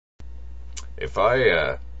If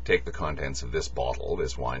I take the contents of this bottle,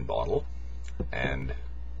 this wine bottle, and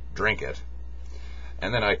drink it,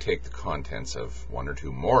 and then I take the contents of one or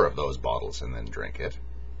two more of those bottles and then drink it,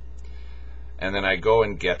 and then I go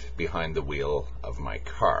and get behind the wheel of my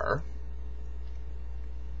car,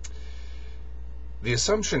 the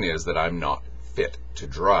assumption is that I'm not fit to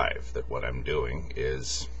drive, that what I'm doing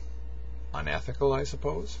is unethical, I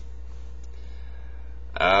suppose.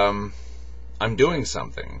 I'm doing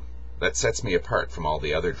something that sets me apart from all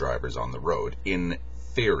the other drivers on the road, in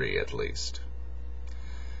theory at least.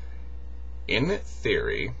 In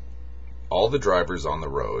theory, all the drivers on the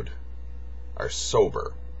road are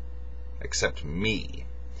sober, except me,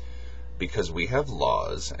 because we have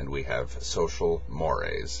laws and we have social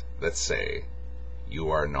mores that say you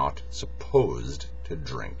are not supposed to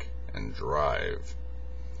drink and drive.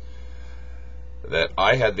 That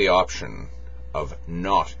I had the option of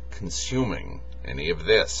not consuming any of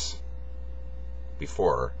this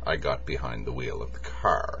before I got behind the wheel of the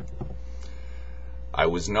car. I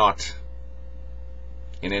was not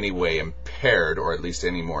in any way impaired, or at least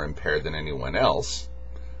any more impaired than anyone else,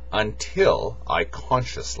 until I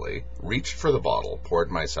consciously reached for the bottle,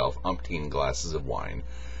 poured myself umpteen glasses of wine,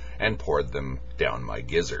 and poured them down my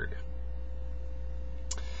gizzard.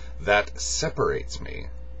 That separates me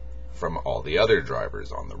from all the other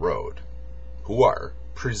drivers on the road, who are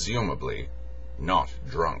presumably not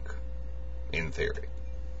drunk, in theory.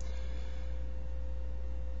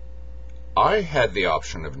 I had the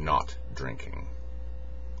option of not drinking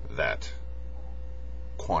that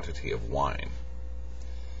quantity of wine.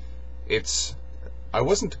 I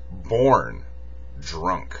wasn't born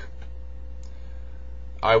drunk.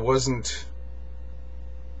 I wasn't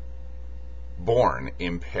born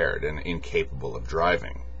impaired and incapable of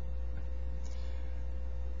driving.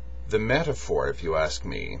 The metaphor, if you ask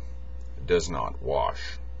me, does not wash.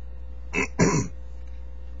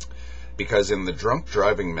 Because in the drunk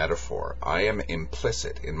driving metaphor, I am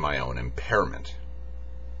implicit in my own impairment.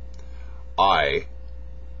 I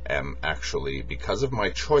am actually, because of my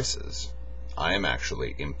choices, I am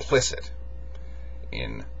actually implicit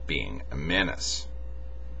in being a menace.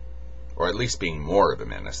 Or at least being more of a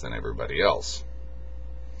menace than everybody else.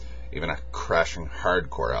 Even a crashing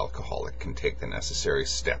hardcore alcoholic can take the necessary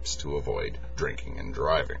steps to avoid drinking and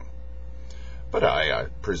driving. But I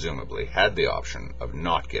presumably had the option of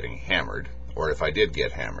not getting hammered, or if I did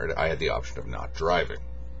get hammered, I had the option of not driving.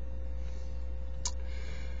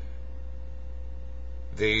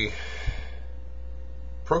 The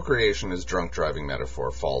procreation as drunk driving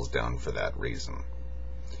metaphor falls down for that reason.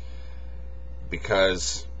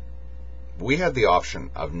 Because we had the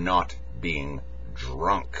option of not being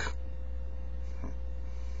drunk.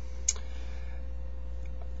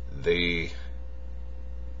 The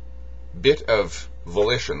bit of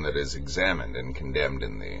volition that is examined and condemned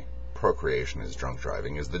in the procreation as drunk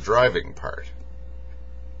driving is the driving part.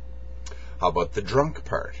 How about the drunk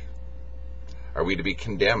part? Are we to be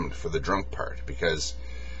condemned for the drunk part? Because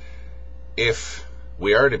if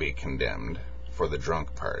we are to be condemned for the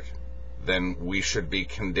drunk part, then we should be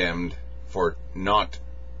condemned for not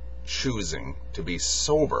choosing to be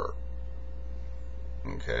sober.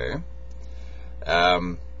 Okay?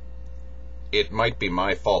 It might be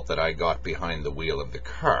my fault that I got behind the wheel of the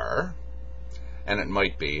car, and it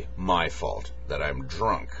might be my fault that I'm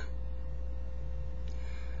drunk.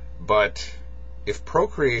 But if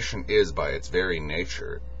procreation is by its very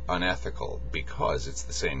nature unethical because it's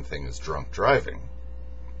the same thing as drunk driving,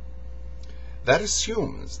 that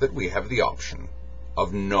assumes that we have the option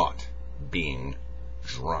of not being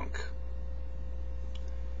drunk.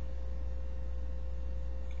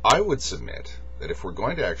 I would submit that if we're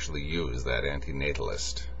going to actually use that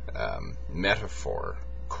antinatalist metaphor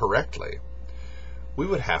correctly, we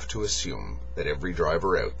would have to assume that every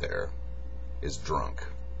driver out there is drunk.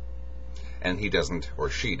 And he doesn't, or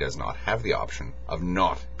she does not, have the option of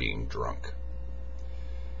not being drunk.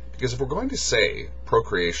 Because if we're going to say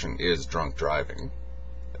procreation is drunk driving,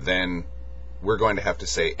 then we're going to have to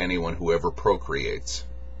say anyone who ever procreates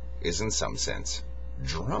is in some sense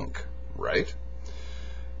drunk, right?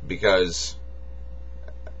 Because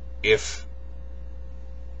if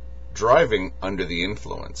driving under the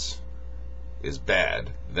influence is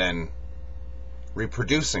bad, then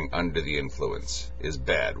reproducing under the influence is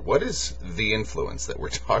bad. What is the influence that we're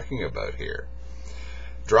talking about here?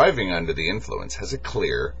 Driving under the influence has a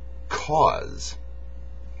clear cause.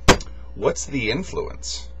 What's the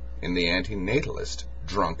influence in the antinatalist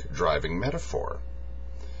drunk driving metaphor?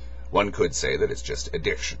 One could say that it's just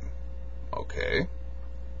addiction. Okay.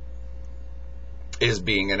 Is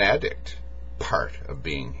being an addict part of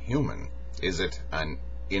being human? Is it an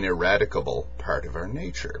ineradicable part of our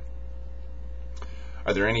nature.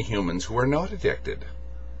 Are there any humans who are not addicted?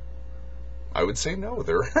 I would say no,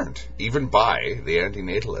 there aren't, even by the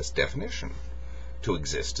antinatalist definition. To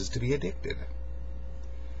exist is to be addicted.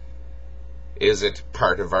 Is it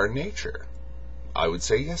part of our nature? I would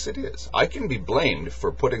say yes, it is. I can be blamed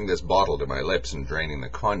for putting this bottle to my lips and draining the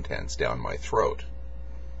contents down my throat.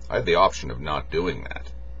 I have the option of not doing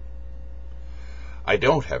that. I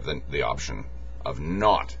don't have the option of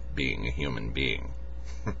not being a human being.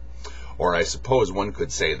 Or I suppose one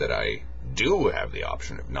could say that I do have the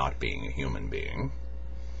option of not being a human being.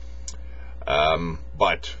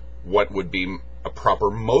 But what would be a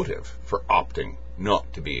proper motive for opting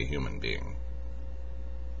not to be a human being?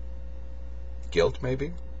 Guilt,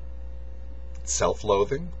 maybe?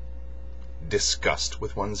 Self-loathing? Disgust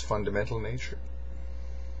with one's fundamental nature?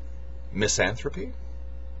 Misanthropy?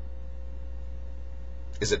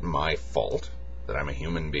 Is it my fault that I'm a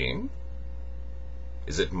human being?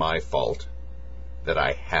 Is it my fault that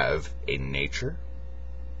I have a nature?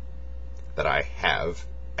 That I have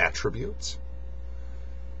attributes?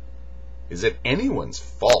 Is it anyone's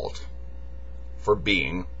fault for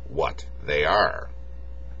being what they are?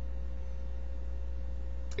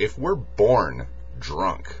 If we're born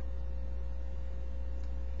drunk,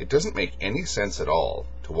 it doesn't make any sense at all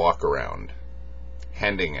to walk around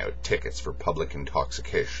handing out tickets for public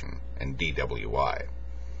intoxication and DWI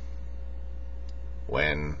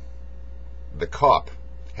when the cop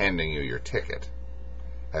handing you your ticket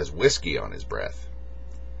has whiskey on his breath.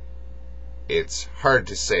 It's hard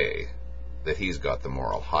to say that he's got the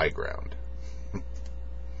moral high ground.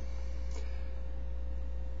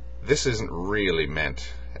 This isn't really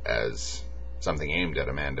meant as something aimed at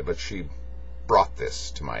Amanda, but she brought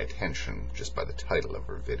this to my attention just by the title of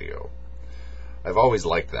her video. I've always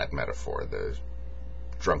liked that metaphor, the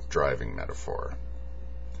drunk driving metaphor.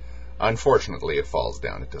 Unfortunately, it falls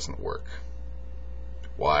down. It doesn't work.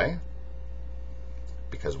 Why?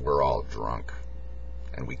 Because we're all drunk,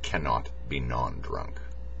 and we cannot be non-drunk.